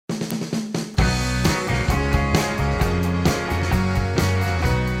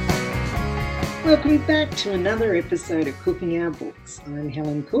Welcome back to another episode of Cooking Our Books. I'm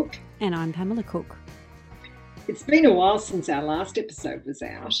Helen Cook. And I'm Pamela Cook. It's been a while since our last episode was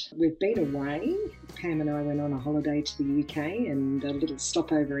out. We've been away. Pam and I went on a holiday to the UK and a little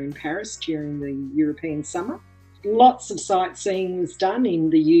stopover in Paris during the European summer. Lots of sightseeing was done in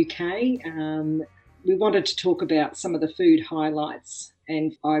the UK. We wanted to talk about some of the food highlights,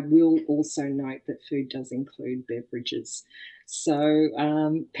 and I will also note that food does include beverages. So,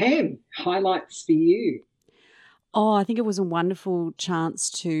 Pam, highlights for you. Oh, I think it was a wonderful chance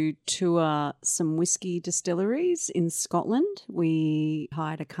to tour some whiskey distilleries in Scotland. We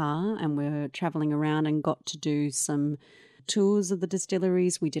hired a car and we're travelling around and got to do some tours of the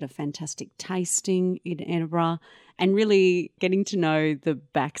distilleries. We did a fantastic tasting in Edinburgh and really getting to know the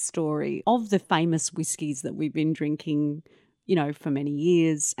backstory of the famous whiskies that we've been drinking, you know, for many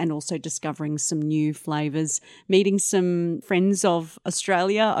years, and also discovering some new flavours, meeting some friends of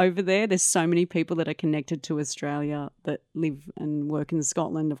Australia over there. There's so many people that are connected to Australia that live and work in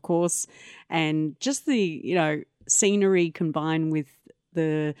Scotland, of course, and just the, you know, scenery combined with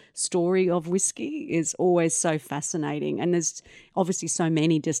the story of whiskey is always so fascinating. And there's obviously so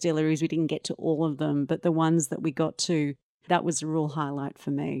many distilleries. We didn't get to all of them, but the ones that we got to, that was a real highlight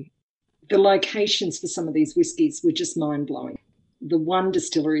for me. The locations for some of these whiskies were just mind-blowing. The one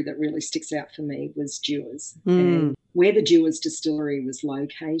distillery that really sticks out for me was Dewar's. And where the Dewar's distillery was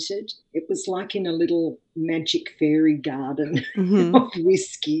located, it was like in a little magic fairy garden of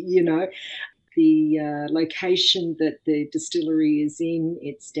whiskey, you know. The location that the distillery is in,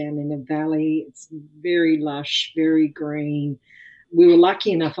 it's down in a valley. It's very lush, very green. We were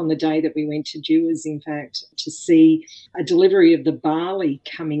lucky enough on the day that we went to Dewar's, in fact, to see a delivery of the barley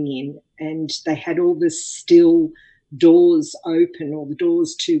coming in, and they had all the still doors open, or the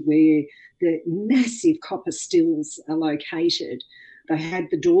doors to where the massive copper stills are located. They had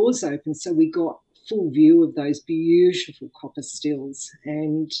the doors open, so we got full view of those beautiful copper stills.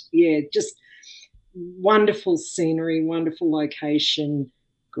 And, yeah, just wonderful scenery, wonderful location,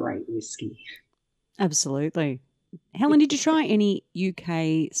 great whiskey. Absolutely. Helen, did you try any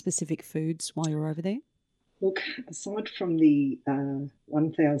UK-specific foods while you were over there? Look, aside from the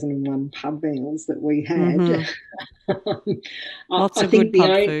 1001 pub meals that we had, Lots of good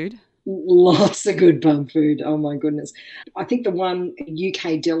pub food. Lots of good pub food. Oh, my goodness. I think the one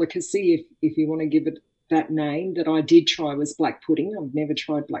UK delicacy, if you want to give it that name, that I did try was black pudding. I've never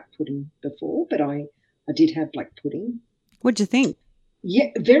tried black pudding before, but I did have black pudding. What did you think? Yeah,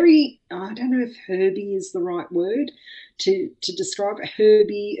 very, I don't know if herby is the right word to describe it,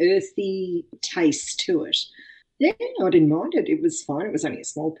 herby, earthy taste to it. Yeah, I didn't mind it. It was fine. It was only a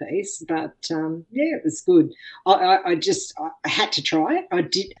small piece, but yeah, it was good. I had to try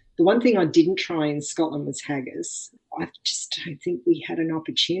it. The one thing I didn't try in Scotland was haggis. I just don't think we had an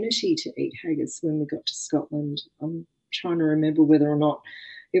opportunity to eat haggis when we got to Scotland. I'm trying to remember whether or not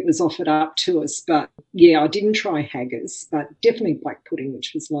it was offered up to us. But, yeah, I didn't try haggis, but definitely black pudding,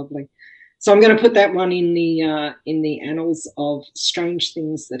 which was lovely. So I'm going to put that one in the annals of strange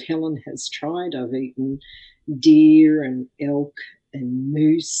things that Helen has tried. I've eaten deer and elk and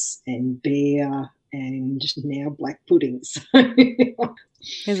moose and bear and now black pudding. So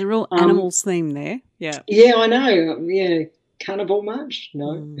there's a real animals theme there. Yeah. Yeah, I know. Yeah. Carnivore much?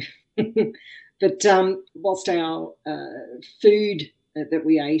 No. But whilst our food that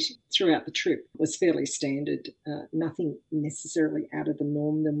we ate throughout the trip was fairly standard, nothing necessarily out of the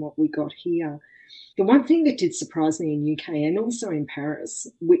norm than what we got here. The one thing that did surprise me in UK and also in Paris,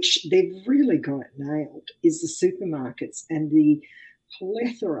 which they've really got it nailed, is the supermarkets and the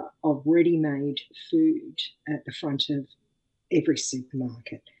plethora of ready-made food at the front of every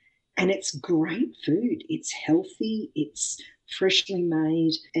supermarket. And it's great food. It's healthy, it's freshly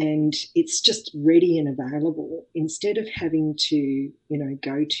made, and it's just ready and available. Instead of having to, you know,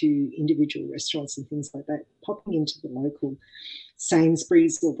 go to individual restaurants and things like that, popping into the local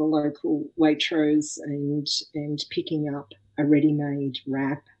Sainsbury's or the local Waitrose and picking up a ready-made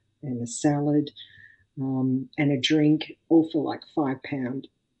wrap and a salad and a drink, all for like £5.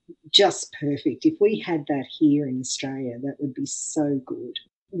 Just perfect. If we had that here in Australia, that would be so good.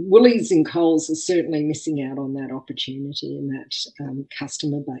 Woolies and Coles are certainly missing out on that opportunity and that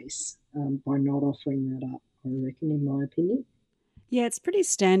customer base by not offering that up, I reckon, in my opinion. Yeah, it's pretty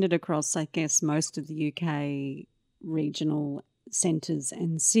standard across, I guess, most of the UK regional centres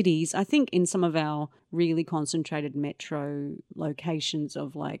and cities. I think in some of our really concentrated metro locations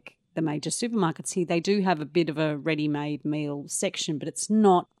of like the major supermarkets here, they do have a bit of a ready-made meal section, but it's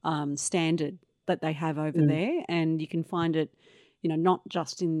not standard that they have over there, and you can find it, you know, not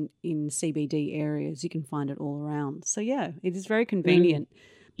just in CBD areas, you can find it all around. So, yeah, it is very convenient.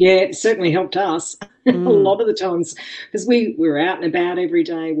 Yeah, it certainly helped us a lot of the times because we were out and about every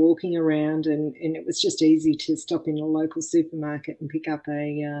day walking around, and it was just easy to stop in a local supermarket and pick up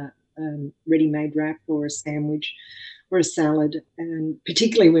a ready-made wrap or a sandwich or a salad. And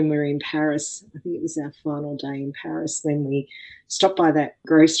particularly when we were in Paris, I think it was our final day in Paris when we stopped by that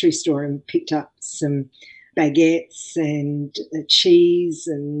grocery store and picked up some baguettes and cheese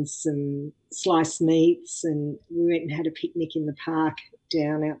and some sliced meats, and we went and had a picnic in the park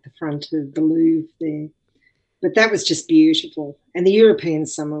down out the front of the Louvre there. But that was just beautiful. And the European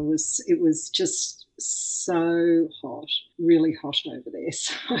summer was just so hot, really hot over there.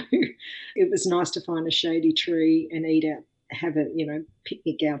 So it was nice to find a shady tree and eat out, have a,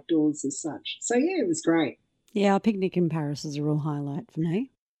 picnic outdoors as such. So yeah, it was great. Yeah, a picnic in Paris is a real highlight for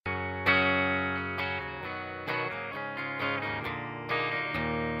me.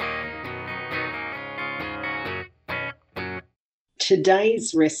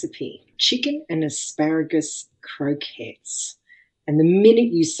 Today's recipe, chicken and asparagus croquettes. And the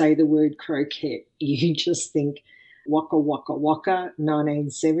minute you say the word croquette, you just think waka waka waka,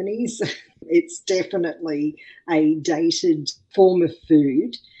 1970s. It's definitely a dated form of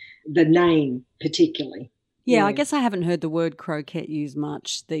food, the name particularly. Yeah, I guess I haven't heard the word croquette used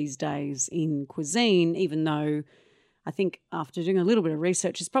much these days in cuisine, even though I think after doing a little bit of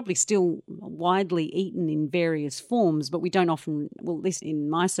research, it's probably still widely eaten in various forms, but we don't often, well, at least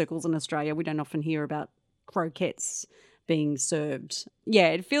in my circles in Australia, we don't often hear about croquettes being served. Yeah,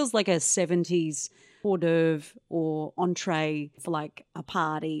 it feels like a 70s hors d'oeuvre or entree for like a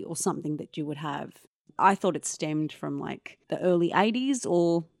party or something that you would have. I thought it stemmed from like the early 80s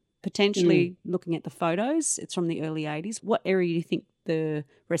or potentially looking at the photos, it's from the early 80s. What area do you think the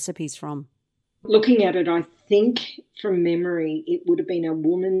recipe's from? Looking at it, I think from memory, it would have been a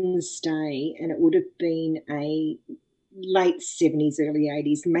Woman's Day, and it would have been a late 70s, early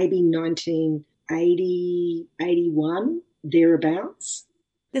 80s, maybe 1980, 81, thereabouts.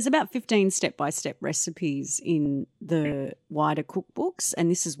 There's about 15 step-by-step recipes in the wider cookbooks, and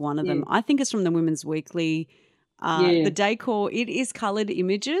this is one of them. I think it's from the Women's Weekly. The decor, it is coloured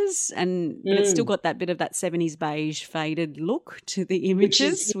images, but it's still got that bit of that 70s beige faded look to the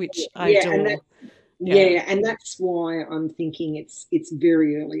images, which I adore. And that's why I'm thinking it's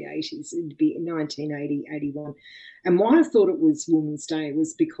very early 80s. It'd be 1980, 81. And why I thought it was Women's Day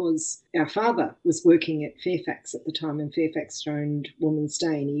was because our father was working at Fairfax at the time, and Fairfax owned Women's Day,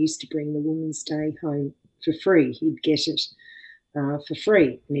 and he used to bring the Women's Day home for free. He'd get it for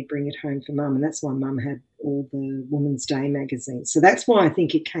free, and he'd bring it home for Mum, and that's why Mum had all the Women's Day magazines. So that's why I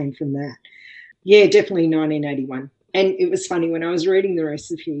think it came from that. Yeah, definitely 1981. And it was funny when I was reading the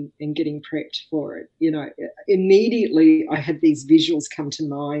recipe and getting prepped for it, immediately I had these visuals come to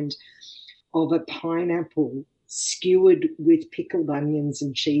mind of a pineapple skewered with pickled onions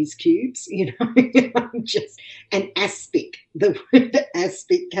and cheese cubes, just an aspic. The word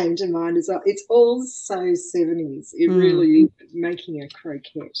aspic came to mind as well. It's all so 70s. It really is, making a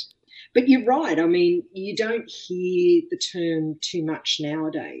croquette. But you're right. I mean, you don't hear the term too much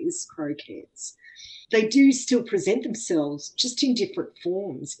nowadays, croquettes. They do still present themselves just in different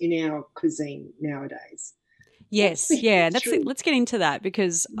forms in our cuisine nowadays. Yes, yeah. Let's get into that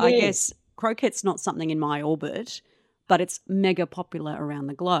because I guess croquette's not something in my orbit, but it's mega popular around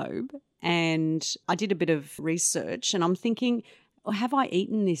the globe. And I did a bit of research and I'm thinking, have I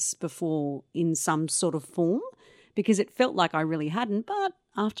eaten this before in some sort of form? Because it felt like I really hadn't, but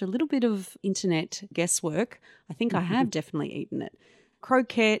after a little bit of internet guesswork, I think I have definitely eaten it.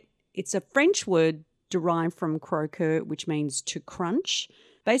 Croquette, it's a French word derived from croquer, which means to crunch.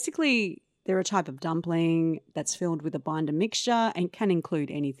 Basically, they're a type of dumpling that's filled with a binder mixture and can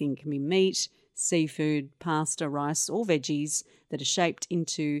include anything. It can be meat, seafood, pasta, rice or veggies that are shaped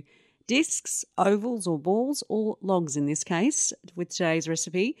into discs, ovals or balls, or logs in this case with today's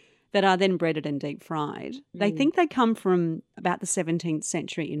recipe, that are then breaded and deep fried. They think they come from about the 17th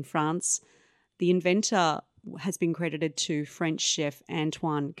century in France. The inventor has been credited to French chef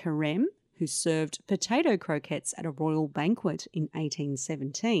Antoine Carême, who served potato croquettes at a royal banquet in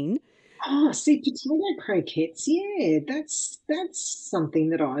 1817. Oh, see, potato croquettes, yeah, that's something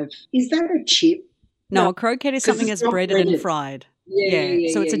that Is that a chip? No, a croquette is something that's breaded and fried.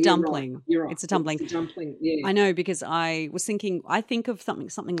 So it's a dumpling. You're right. It's a dumpling. It's a dumpling, yeah. I know because I was thinking, I think of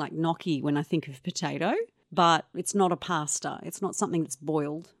something like gnocchi when I think of potato, but it's not a pasta. It's not something that's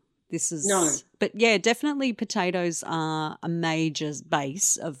boiled. But yeah, definitely potatoes are a major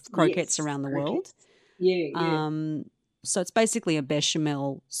base of croquettes around the world. Yeah. So it's basically a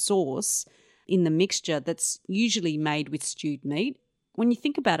bechamel sauce in the mixture that's usually made with stewed meat. When you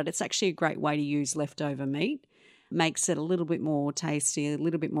think about it, it's actually a great way to use leftover meat. makes it a little bit more tasty, a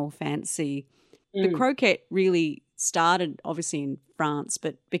little bit more fancy. The Mm. croquette really started obviously in France,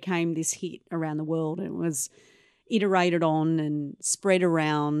 but became this hit around the world, and was iterated on and spread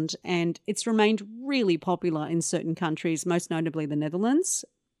around, and it's remained really popular in certain countries, most notably the Netherlands.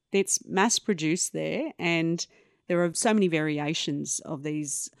 It's mass produced there, and there are so many variations of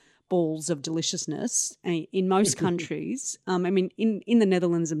these balls of deliciousness in most countries. In the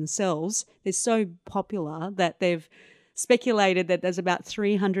Netherlands themselves, they're so popular that they've speculated that there's about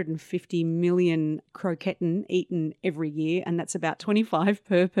 350 million croquettes eaten every year, and that's about 25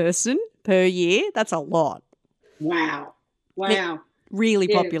 per person per year. That's a lot. Wow. They're really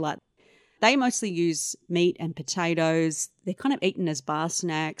Yeah. popular. They mostly use meat and potatoes. They're kind of eaten as bar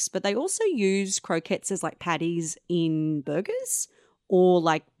snacks, but they also use croquettes as like patties in burgers or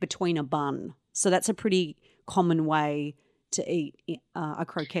like between a bun. So that's a pretty common way to eat a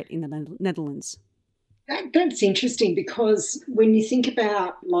croquette in the Netherlands. That's interesting because when you think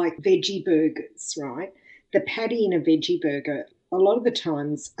about like veggie burgers, right? The patty in a veggie burger, a lot of the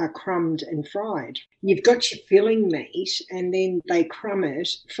times are crumbed and fried. You've got your filling meat and then they crumb it,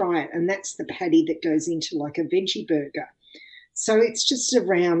 fry it, and that's the patty that goes into like a veggie burger. So it's just a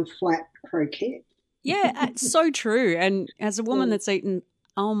round, flat croquette. Yeah, it's so true. And as a woman Mm. that's eaten,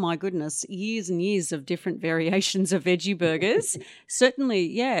 oh my goodness, years and years of different variations of veggie burgers, certainly,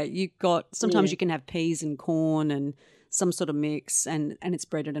 yeah, sometimes Yeah. you can have peas and corn and some sort of mix, and it's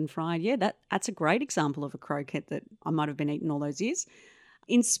breaded and fried. Yeah, that's a great example of a croquette that I might have been eating all those years.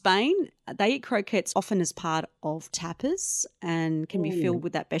 In Spain, they eat croquettes often as part of tapas and can be Oh, yeah. filled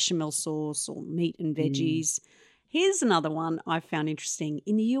with that bechamel sauce or meat and Mm. veggies. Here's another one I found interesting.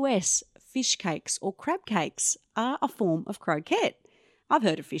 In the US, fish cakes or crab cakes are a form of croquette. I've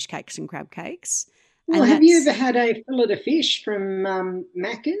heard of fish cakes and crab cakes, Well, and have you that's ever had a fillet of fish from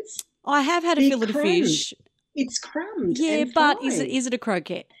Macca's? I have had a They're fillet of crumbed. fish. It's crumbed Yeah, and but is it fried. is it a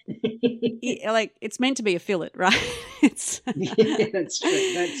croquette? Like it's meant to be a fillet, right? It's Yeah, that's true.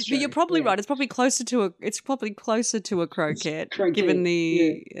 That's but you're true. probably Yeah. right. It's probably closer to a It's croquette given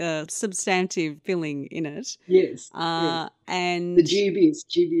croquette. Yeah. the substantive filling in it. Yes. Yes. The And dubious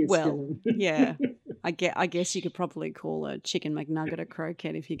well, filling. yeah, I guess you could probably call a chicken McNugget a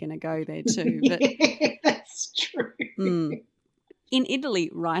croquette if you're going to go there too. But Yeah, that's true. mm, in Italy,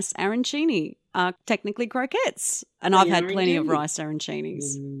 rice arancini are technically croquettes, and I've They had are plenty of indeed. rice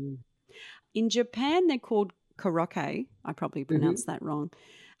arancinis. Mm. In Japan, they're called korokke. I probably Hmm. pronounced that wrong.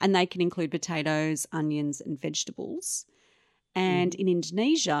 And they can include potatoes, onions, and vegetables. And Hmm. in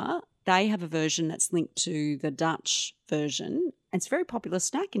Indonesia, they have a version that's linked to the Dutch version. It's a very popular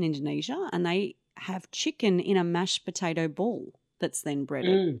snack in Indonesia, and they have chicken in a mashed potato ball that's then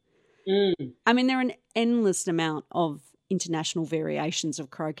breaded. Mm. Mm. I mean, there are an endless amount of international variations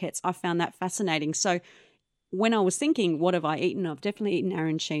of croquettes. I found that fascinating. So when I was thinking, what have I eaten? I've definitely eaten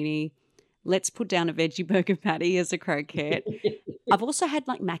arancini. Let's put down a veggie burger patty as a croquette. I've also had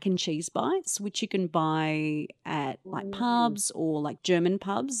like mac and cheese bites, which you can buy at like Mm. pubs or like German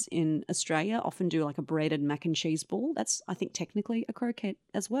pubs in Australia often do like a breaded mac and cheese ball. That's, I think, technically a croquette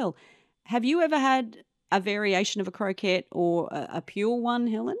as well. Have you ever had a variation of a croquette or a pure one,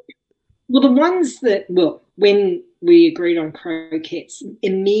 Helen? Well, the ones that, well, when we agreed on croquettes,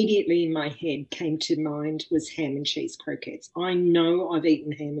 immediately in my head came to mind was ham and cheese croquettes. I know I've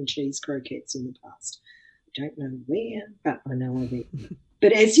eaten ham and cheese croquettes in the past. I don't know where, but I know I've eaten them.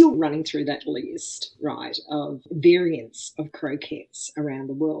 But as you're running through that list, right, of variants of croquettes around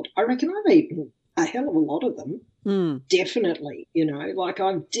the world, I reckon I've eaten a hell of a lot of them. Mm. Definitely, like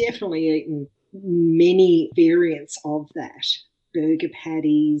I've definitely eaten many variants of that. Burger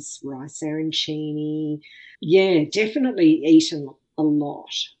patties, rice arancini. Yeah, definitely eaten a lot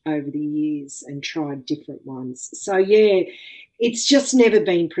over the years and tried different ones. So, yeah, it's just never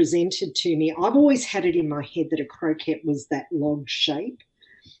been presented to me. I've always had it in my head that a croquette was that log shape.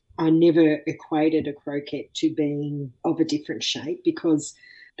 I never equated a croquette to being of a different shape because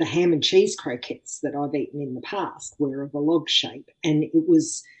the ham and cheese croquettes that I've eaten in the past were of a log shape, and it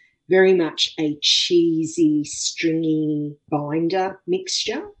was very much a cheesy, stringy binder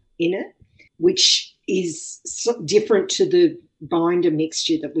mixture in it, which is different to the binder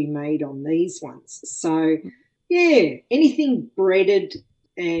mixture that we made on these ones. So, yeah, anything breaded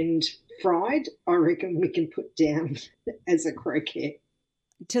and fried, I reckon we can put down as a croquette.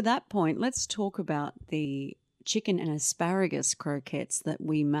 To that point, let's talk about the chicken and asparagus croquettes that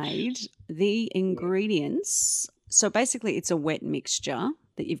we made. The Yeah. ingredients, so basically it's a wet mixture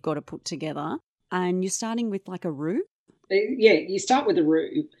that you've got to put together, and you're starting with like a roux. Yeah, you start with a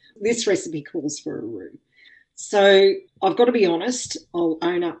roux. This recipe calls for a roux. So I've got to be honest, I'll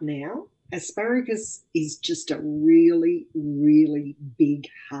own up now. asparagus is just a really, really big,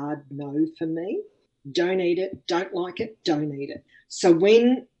 hard no for me. Don't eat it, don't like it, don't eat it. So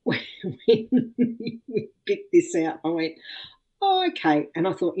when we picked this out, I went, oh, okay. And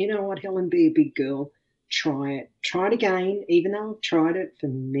I thought, you know what, Helen, be a big girl. Try it. Try it again, even though I've tried it for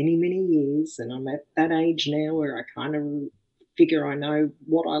many, many years. And I'm at that age now where I kind of figure I know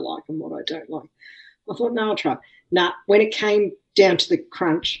what I like and what I don't like. I thought, no, I'll try. Nah, when it came down to the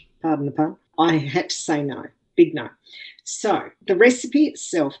crunch, pardon the pun, I had to say no, big no. So the recipe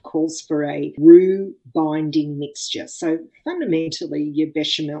itself calls for a roux binding mixture. So fundamentally your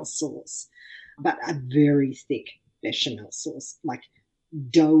bechamel sauce, but a very thick bechamel sauce, like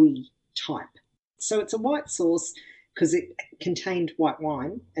doughy type. So it's a white sauce because it contained white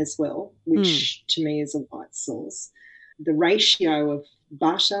wine as well, which to me is a white sauce. The ratio of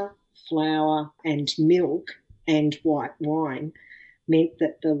butter, flour and milk and white wine meant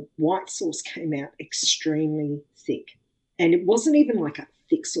that the white sauce came out extremely thick. And it wasn't even like a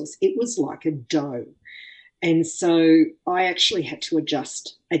thick sauce. It was like a dough. And so I actually had to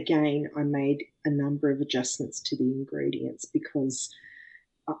adjust again. I made a number of adjustments to the ingredients because,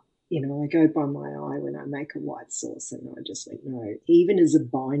 I go by my eye when I make a white sauce, and I just went, no, even as a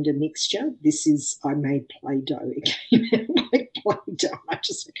binder mixture, I made Play-Doh. It came out like Play-Doh. I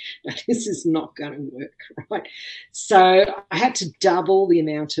just went, no, this is not going to work, right? So I had to double the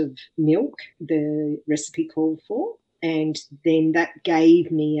amount of milk the recipe called for, and then that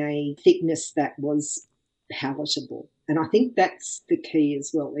gave me a thickness that was palatable. And I think that's the key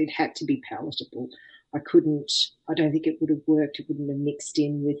as well. It had to be palatable. I don't think it would have worked. It wouldn't have mixed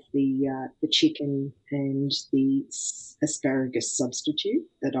in with the chicken and the asparagus substitute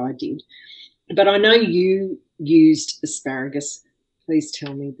that I did. But I know you used asparagus. Please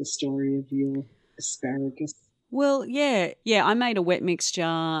tell me the story of your asparagus. Well, yeah, I made a wet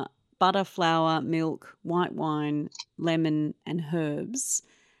mixture, butter, flour, milk, white wine, lemon and herbs.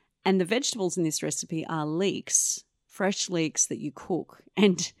 And the vegetables in this recipe are leeks, fresh leeks that you cook.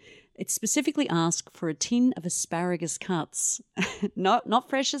 And it specifically asks for a tin of asparagus cuts, not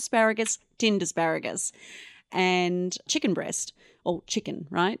fresh asparagus, tinned asparagus, and chicken breast, or chicken,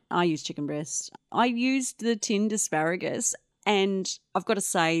 right? I use chicken breast. I used the tinned asparagus, and I've got to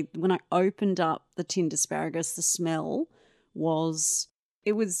say, when I opened up the tinned asparagus, the smell was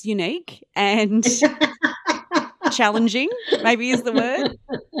unique and challenging, maybe is the word.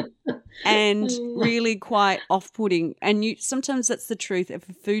 And really quite off-putting. And sometimes that's the truth. If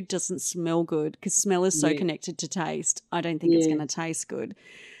a food doesn't smell good, because smell is so connected to taste, I don't think it's going to taste good.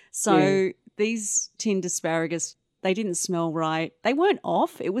 So these tinned asparagus, they didn't smell right. They weren't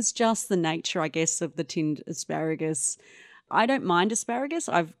off. It was just the nature, I guess, of the tinned asparagus. I don't mind asparagus.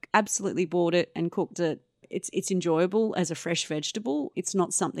 I've absolutely bought it and cooked it. It's enjoyable as a fresh vegetable. It's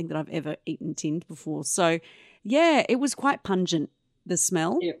not something that I've ever eaten tinned before. So, yeah, it was quite pungent, the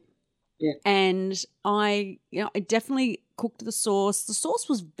smell. Yeah. Yeah. And I definitely cooked the sauce. The sauce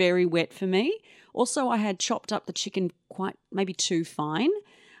was very wet for me. Also, I had chopped up the chicken quite maybe too fine.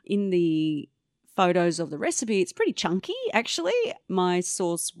 In the photos of the recipe, it's pretty chunky, actually. My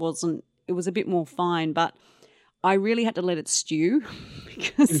sauce wasn't. It was a bit more fine, but I really had to let it stew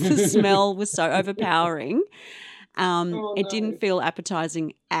because the smell was so overpowering. It didn't feel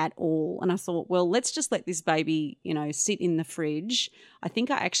appetizing at all. And I thought, well, let's just let this baby, sit in the fridge. I think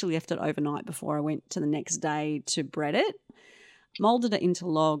I actually left it overnight before I went to the next day to bread it, molded it into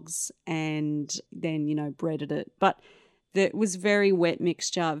logs and then, breaded it. But it was very wet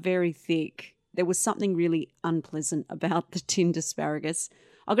mixture, very thick. There was something really unpleasant about the tinned asparagus.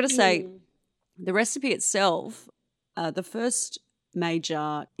 I've got to say, the recipe itself, the first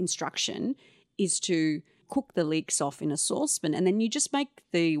major instruction is to cook the leeks off in a saucepan, and then you just make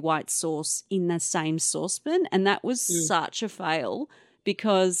the white sauce in the same saucepan. And that was such a fail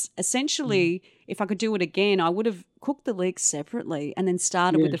because essentially if I could do it again, I would have cooked the leeks separately and then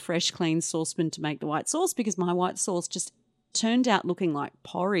started with a fresh, clean saucepan to make the white sauce, because my white sauce just turned out looking like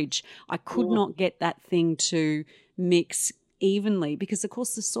porridge. I could not get that thing to mix evenly because, of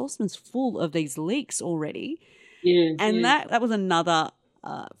course, the saucepan's full of these leeks already. That was another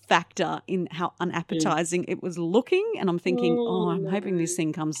factor in how unappetizing it was looking. And I'm thinking, I'm hoping this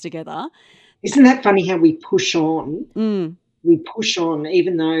thing comes together. Isn't that funny how we push on? We push on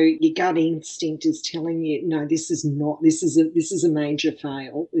even though your gut instinct is telling you, no, this is a major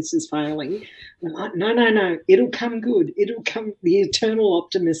fail. This is failing. I'm like, no, it'll come good. It'll come, the eternal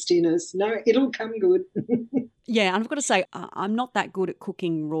optimist in us. No, it'll come good. Yeah, and I've got to say, I'm not that good at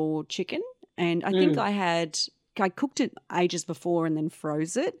cooking raw chicken. And I think I cooked it ages before and then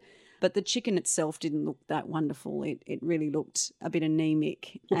froze it. But the chicken itself didn't look that wonderful. It really looked a bit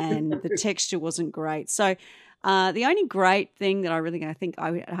anemic and the texture wasn't great. So the only great thing that I think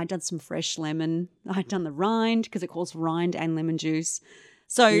I'd done some fresh lemon. I'd done the rind because it calls for rind and lemon juice.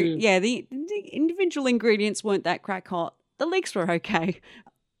 So, yeah, the individual ingredients weren't that crack hot. The leeks were okay.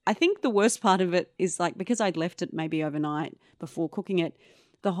 I think the worst part of it is like because I'd left it maybe overnight before cooking it,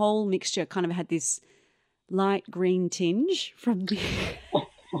 the whole mixture kind of had this light green tinge from the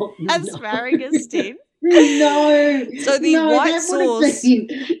asparagus tin. No. So the white sauce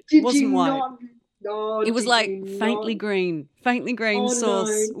wasn't white. No, it was like faintly green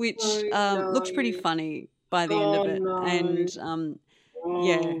sauce, which looked pretty funny by the end of it. No. And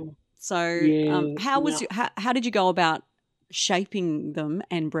yeah. So how did you go about shaping them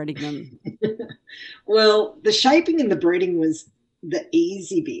and breading them? Well, the shaping and the breading was the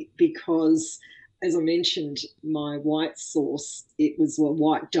easy bit because, as I mentioned, my white sauce, it was a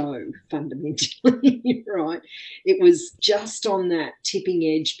white dough fundamentally, right? It was just on that tipping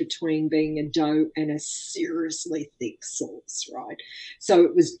edge between being a dough and a seriously thick sauce, right? So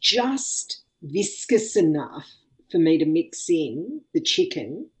it was just viscous enough for me to mix in the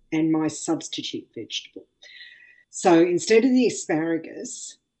chicken and my substitute vegetable. So instead of the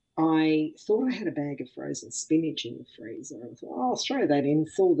asparagus, I thought I had a bag of frozen spinach in the freezer. I thought, I'll throw that in,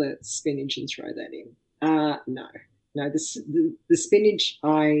 thaw the spinach and throw that in. No, the spinach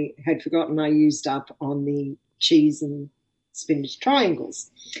I had forgotten I used up on the cheese and spinach triangles.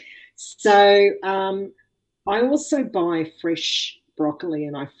 So I also buy fresh broccoli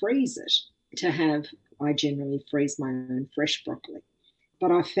and I freeze it to have. I generally freeze my own fresh broccoli.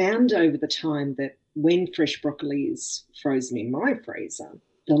 But I found over the time that when fresh broccoli is frozen in my freezer,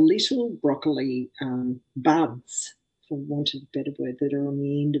 the little broccoli buds, for want of a better word, that are on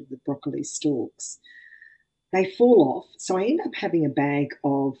the end of the broccoli stalks, they fall off. So I end up having a bag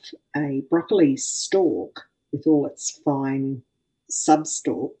of a broccoli stalk with all its fine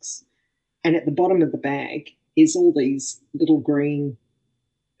sub-stalks, and at the bottom of the bag is all these little green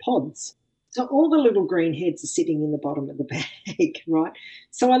pods. So all the little green heads are sitting in the bottom of the bag, right?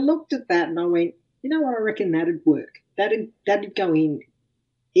 So I looked at that and I went, you know what, I reckon that'd work. That'd go in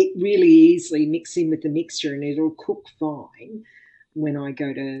it really easily, mix in with the mixture and it'll cook fine when I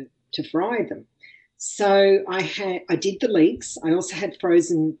go to fry them. So I did the leeks. I also had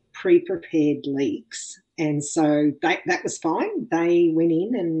frozen pre-prepared leeks. And so that was fine. They went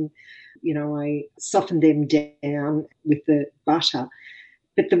in and, I softened them down with the butter.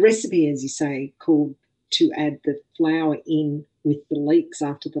 But the recipe, as you say, called to add the flour in with the leeks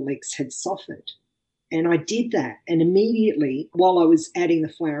after the leeks had softened. And I did that. And immediately, while I was adding the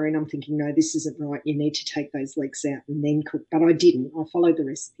flour in, I'm thinking, no, this isn't right. You need to take those leeks out and then cook. But I didn't. I followed the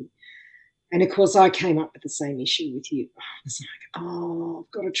recipe. And, of course, I came up with the same issue with you. I was like,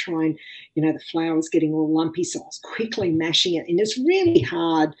 I've got to try and, the flour was getting all lumpy. So I was quickly mashing it. And it's really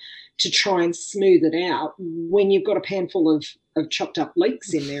hard to try and smooth it out when you've got a pan full of chopped up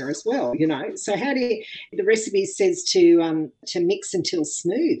leeks in there as well, So the recipe says to mix until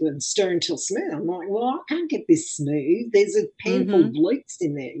smooth and stir until smooth. I'm like, well, I can't get this smooth. There's a pan full of leeks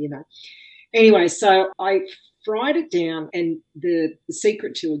in there, Anyway, so I fried it down, and the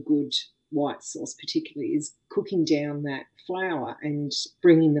secret to a good white sauce particularly is cooking down that flour and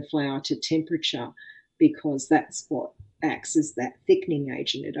bringing the flour to temperature, because that's what acts as that thickening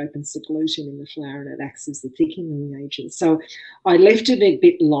agent. It opens the gluten in the flour and it acts as the thickening agent. So I left it a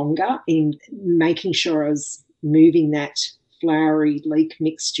bit longer in making sure I was moving that floury leek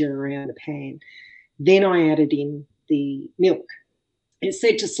mixture around the pan. Then I added in the milk. It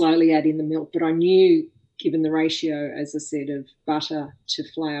said to slowly add in the milk, but I knew, given the ratio, as I said, of butter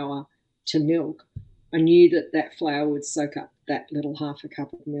to flour to milk, I knew that flour would soak up that little half a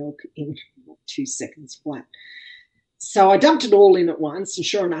cup of milk in 2 seconds flat. So I dumped it all in at once, and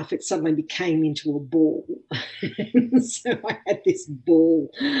sure enough, it suddenly became into a ball. So I had this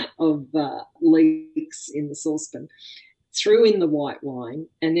ball of leeks in the saucepan, threw in the white wine,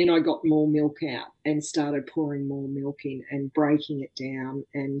 and then I got more milk out and started pouring more milk in and breaking it down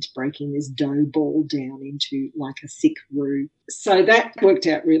and breaking this dough ball down into like a thick roux. So that worked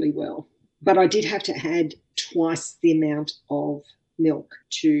out really well. But I did have to add twice the amount of milk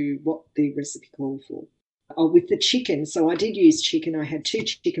to what the recipe called for. With the chicken, so I did use chicken. I had 2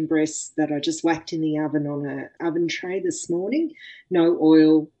 chicken breasts that I just whacked in the oven on an oven tray this morning. No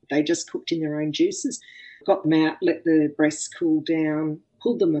oil. They just cooked in their own juices. Got them out, let the breasts cool down,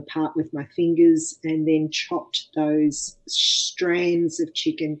 pulled them apart with my fingers, and then chopped those strands of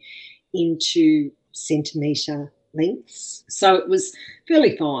chicken into centimetre lengths. So it was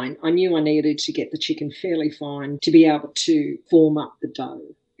fairly fine. I knew I needed to get the chicken fairly fine to be able to form up the dough.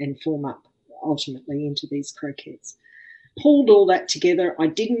 and form up ultimately into these croquettes. Pulled all that together. I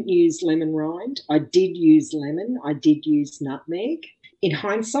didn't use lemon rind. I did use lemon. I did use nutmeg. In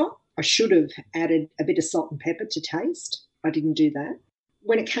hindsight, I should have added a bit of salt and pepper to taste. I didn't do that.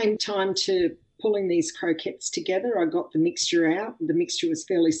 When it came time to pulling these croquettes together, I got the mixture out. The mixture was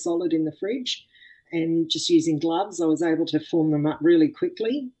fairly solid in the fridge, and just using gloves, I was able to form them up really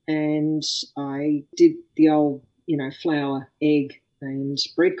quickly. And I did the old, flour, egg, and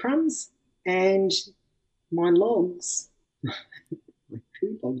breadcrumbs, and my logs, my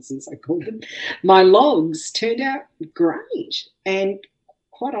poo logs as I call them, my logs turned out great. And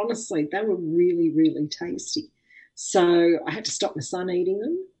quite honestly, they were really, really tasty. So I had to stop my son eating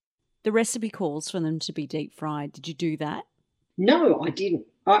them. The recipe calls for them to be deep fried. Did you do that? No, I didn't.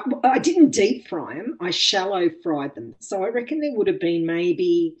 I didn't deep fry them. I shallow fried them. So I reckon there would have been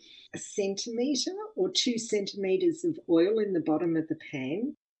maybe 1 centimetre or 2 centimetres of oil in the bottom of the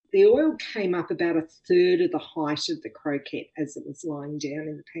pan. The oil came up about 1/3 of the height of the croquette as it was lying down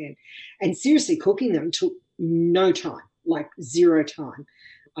in the pan. And seriously, cooking them took no time, like 0 time.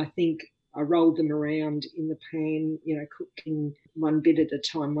 I think I rolled them around in the pan, cooking one bit at a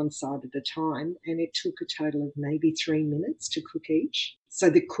time, one side at a time, and it took a total of maybe 3 minutes to cook each. So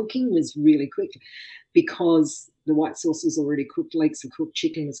the cooking was really quick because the white sauce was already cooked, leeks were cooked,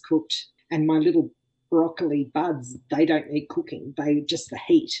 chicken was cooked, and my little broccoli buds, they don't need cooking. They just the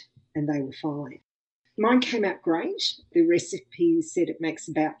heat, and they were fine. Mine came out great. The recipe said it makes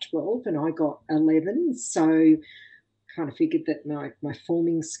about 12, and I got 11. So kind of figured that my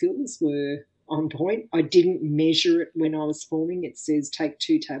forming skills were on point. I didn't measure it when I was forming. It says take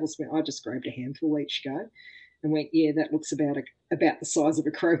 2 tablespoons. I just grabbed a handful each go and went, yeah, that looks about the size of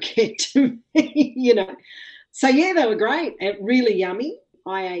a croquette to me, So, yeah, they were great and really yummy.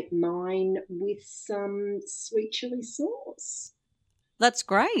 I ate mine with some sweet chili sauce. That's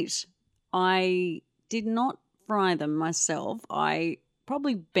great. I did not fry them myself. I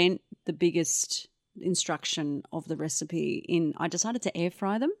probably bent the biggest instruction of the recipe in. I decided to air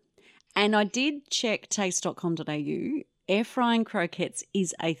fry them, and I did check taste.com.au. Air frying croquettes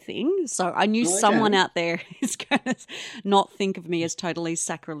is a thing. So I knew someone out there is going to not think of me as totally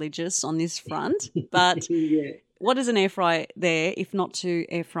sacrilegious on this front. But yeah. What is an air fry there if not to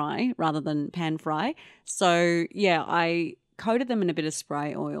air fry rather than pan fry? So, yeah, I coated them in a bit of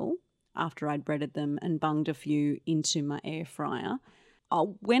spray oil after I'd breaded them and bunged a few into my air fryer.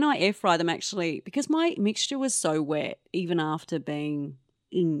 When I air fry them, actually, because my mixture was so wet, even after being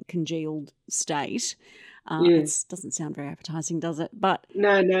in congealed state, it doesn't sound very appetizing, does it? But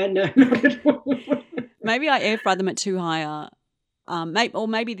no, not at all. Maybe I air fry them at too high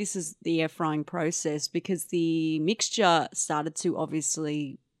maybe this is the air frying process, because the mixture started to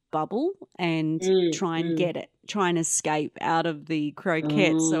obviously bubble and try and escape out of the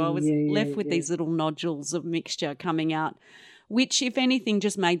croquettes. So I was left with these little nodules of mixture coming out, which, if anything,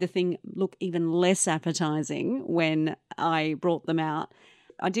 just made the thing look even less appetizing when I brought them out.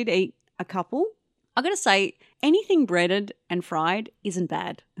 I did eat a couple. I've got to say, anything breaded and fried isn't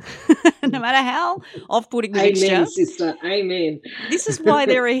bad, no matter how off-putting the mixture. Amen, sister. Amen. This is why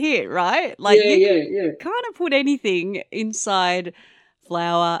they're a hit, right? You kind of put anything inside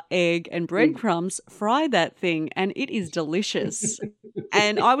flour, egg, and breadcrumbs, fry that thing, and it is delicious.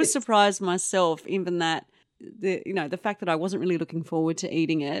 And I was surprised myself, even that the fact that I wasn't really looking forward to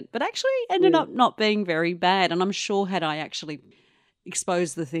eating it, but actually ended up not being very bad. And I'm sure had I actually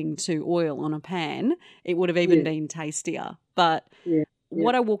expose the thing to oil on a pan, it would have even been tastier. But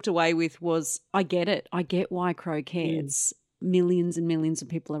what I walked away with was, I get it. I get why croquettes, millions and millions of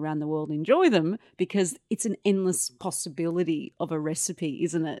people around the world enjoy them, because it's an endless possibility of a recipe,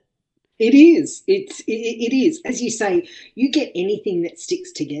 isn't it? It is. It is. As you say, you get anything that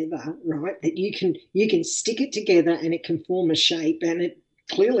sticks together, right? That you can stick it together and it can form a shape, and it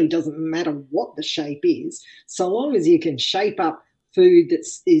clearly doesn't matter what the shape is, so long as you can shape up food that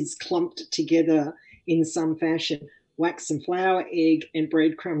is clumped together in some fashion. Whack some flour, egg, and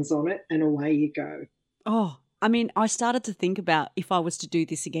breadcrumbs on it, and away you go. Oh, I mean, I started to think about, if I was to do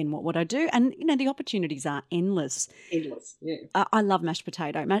this again, what would I do? And, the opportunities are endless. Endless, yeah. I love mashed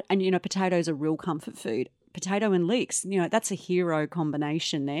potato. And, potatoes are real comfort food. Potato and leeks, that's a hero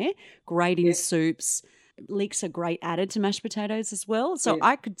combination there. Great in soups. Leeks are great added to mashed potatoes as well. So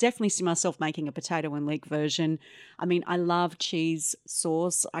I could definitely see myself making a potato and leek version. I mean, I love cheese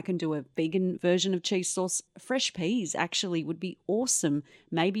sauce. I can do a vegan version of cheese sauce. Fresh peas actually would be awesome,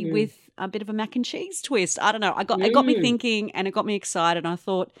 maybe with a bit of a mac and cheese twist. I don't know. It got me thinking, and it got me excited. I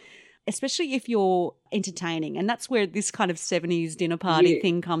thought, especially if you're entertaining. And that's where this kind of 70s dinner party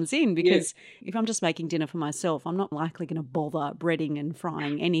thing comes in, because if I'm just making dinner for myself, I'm not likely going to bother breading and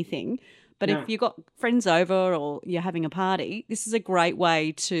frying anything. But if you've got friends over or you're having a party, this is a great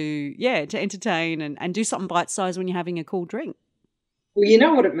way to entertain and do something bite-sized when you're having a cool drink. Well, you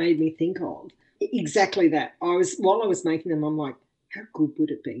know what it made me think of? Exactly that. While I was making them, I'm like, how good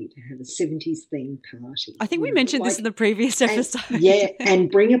would it be to have a 70s themed party? I think we mentioned this in the previous episode.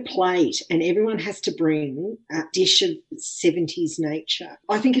 And bring a plate, and everyone has to bring a dish of 70s nature.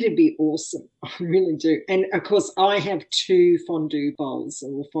 I think it'd be awesome. I really do. And, of course, I have 2 fondue bowls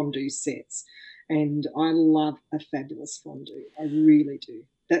or fondue sets, and I love a fabulous fondue. I really do.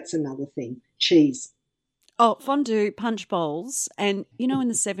 That's another thing. Cheese. Oh, fondue, punch bowls. And, you know, in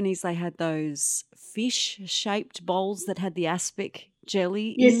the 70s they had those fish-shaped bowls that had the aspic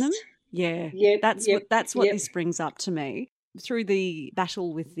jelly in them. Yeah, that's what this brings up to me. Through the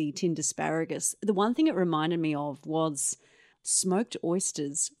battle with the tinned asparagus, the one thing it reminded me of was smoked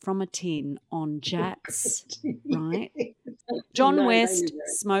oysters from a tin on Jats, right? John West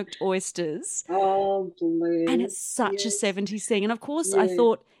smoked oysters. Oh, bless. And it's such a 70s thing. And, of course, I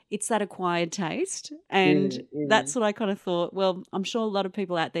thought it's that acquired taste. And that's what I kind of thought, well, I'm sure a lot of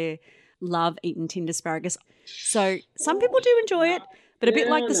people out there love eating tinned asparagus. So some people do enjoy it, but a bit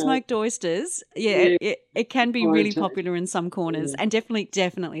like the smoked oysters, it can be really popular in some corners and definitely a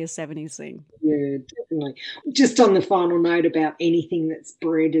 70s thing. Yeah, definitely. Just on the final note about anything that's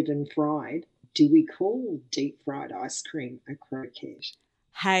breaded and fried, do we call deep fried ice cream a croquette?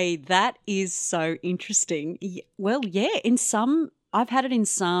 Hey, that is so interesting. Well, I've had it in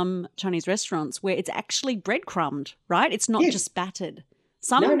some Chinese restaurants where it's actually breadcrumbed, right? It's not just battered.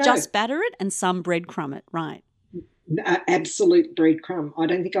 Some just batter it and some breadcrumb it, right? Absolute breadcrumb. I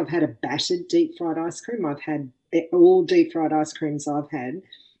don't think I've had a battered deep fried ice cream. I've had all deep fried ice creams I've had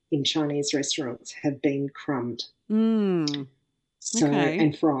in Chinese restaurants have been crumbed. And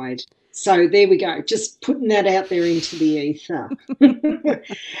fried. So there we go. Just putting that out there into the ether.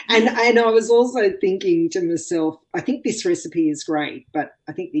 And I was also thinking to myself, I think this recipe is great, but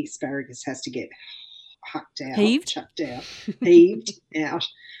I think the asparagus has to get chucked out.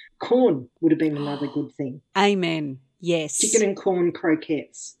 Corn would have been another good thing. Amen. Yes. Chicken and corn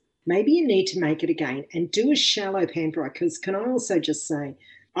croquettes. Maybe you need to make it again and do a shallow pan fry, because can I also just say,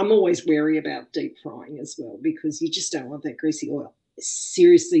 I'm always wary about deep frying as well, because you just don't want that greasy oil.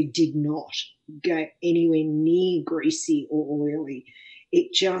 Seriously did not go anywhere near greasy or oily.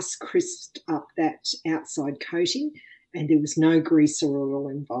 It just crisped up that outside coating and there was no grease or oil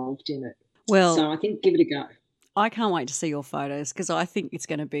involved in it. Well, so I think give it a go. I can't wait to see your photos, because I think it's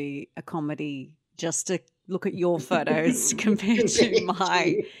going to be a comedy just to look at your photos compared to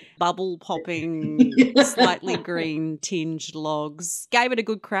my bubble popping, slightly green tinged logs. Gave it a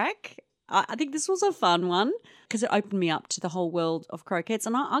good crack. I think this was a fun one because it opened me up to the whole world of croquettes,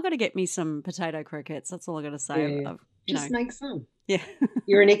 and I got to get me some potato croquettes. That's all I got to say. Yeah. Make some. Yeah.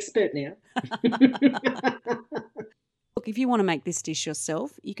 You're an expert now. Look, if you want to make this dish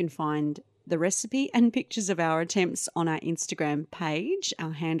yourself, you can find the recipe and pictures of our attempts on our Instagram page.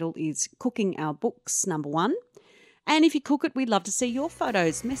 Our handle is cookingoutbooks1. And if you cook it, we'd love to see your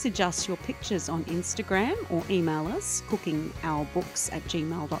photos. Message us your pictures on Instagram or email us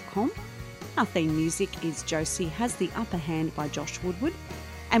cookingoutbooks@gmail.com. Our theme music is Josie Has the Upper Hand by Josh Woodward.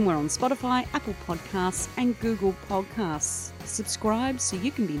 And we're on Spotify, Apple Podcasts and Google Podcasts. Subscribe so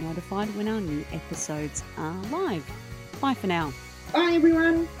you can be notified when our new episodes are live. Bye for now. Bye,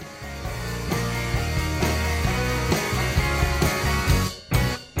 everyone.